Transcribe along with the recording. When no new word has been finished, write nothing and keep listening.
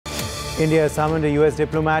India has summoned a US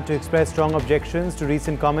diplomat to express strong objections to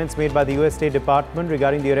recent comments made by the US State Department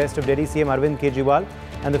regarding the arrest of Delhi CM Arvind Kejriwal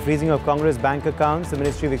and the freezing of Congress bank accounts. The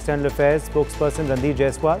Ministry of External Affairs spokesperson Arvind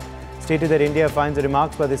Kejriwal stated that India finds the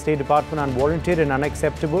remarks by the State Department unwarranted and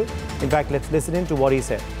unacceptable. In fact, let's listen in to what he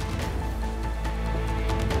said.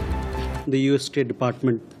 The US State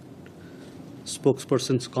Department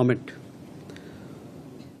spokesperson's comment.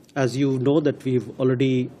 As you know that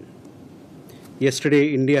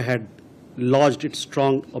yesterday India had lodged its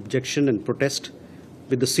strong objection and protest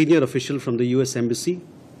with the senior official from the US Embassy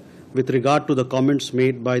with regard to the comments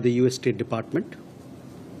made by the US State Department.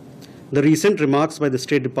 The recent remarks by the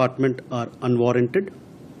State Department are unwarranted.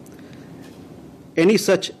 Any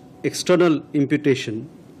such external imputation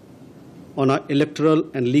on our electoral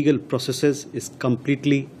and legal processes is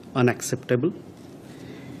completely unacceptable.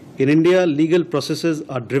 In India, legal processes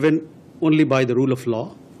are driven only by the rule of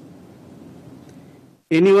law.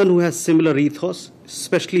 Anyone who has similar ethos,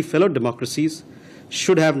 especially fellow democracies,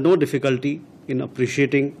 should have no difficulty in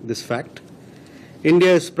appreciating this fact.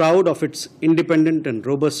 India is proud of its independent and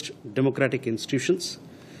robust democratic institutions.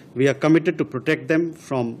 We are committed to protect them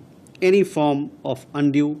from any form of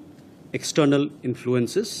undue external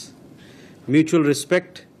influences. Mutual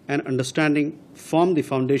respect and understanding form the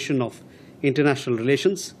foundation of international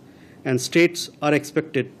relations, and states are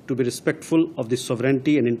expected to be respectful of the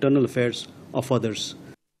sovereignty and internal affairs of others.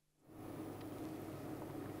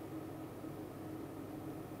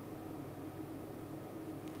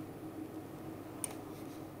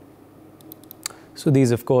 So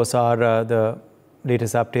these, of course, are the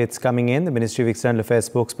latest updates coming in. The Ministry of External Affairs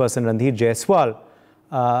spokesperson Arvind Kejriwal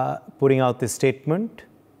putting out this statement.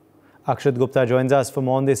 Akshat Gupta joins us for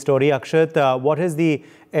more on this story. Akshat, what has the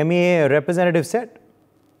MEA representative said?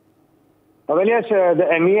 Well, yes, the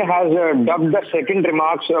MEA has dubbed the second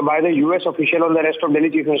remarks by the US official on the arrest of Delhi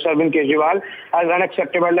Chief Minister Arvind Kejriwal as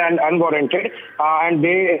unacceptable and unwarranted. And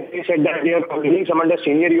they said that they are already summoned a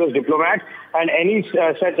senior US diplomat, and any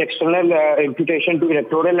such external imputation to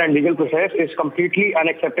electoral and legal process is completely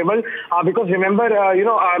unacceptable. Because remember,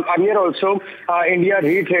 earlier also India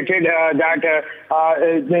reiterated that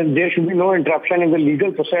there should be no interruption in the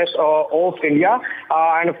legal process of India.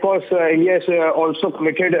 And of course, India is also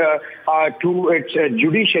committed to its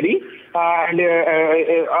judiciary. And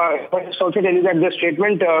I must also tell you that the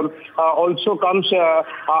statement also comes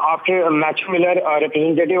after Matthew Miller,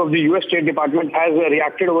 representative of the US State Department, has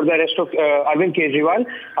reacted over the arrest of Arvind Kejriwal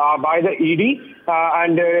by the ED.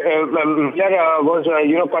 And Miller was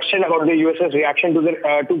questioned about the US's reaction to the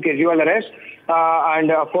Kejriwal arrest.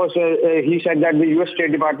 And of course, he said that the US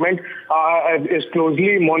State Department is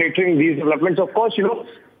closely monitoring these developments. Of course,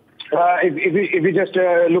 if we just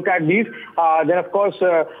look at these, then of course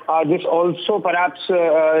this also perhaps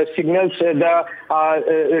signals the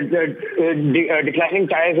declining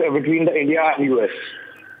ties between the India and US.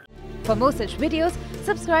 For more such videos,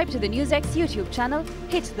 subscribe to the NewsX YouTube channel,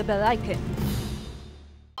 hit the bell icon.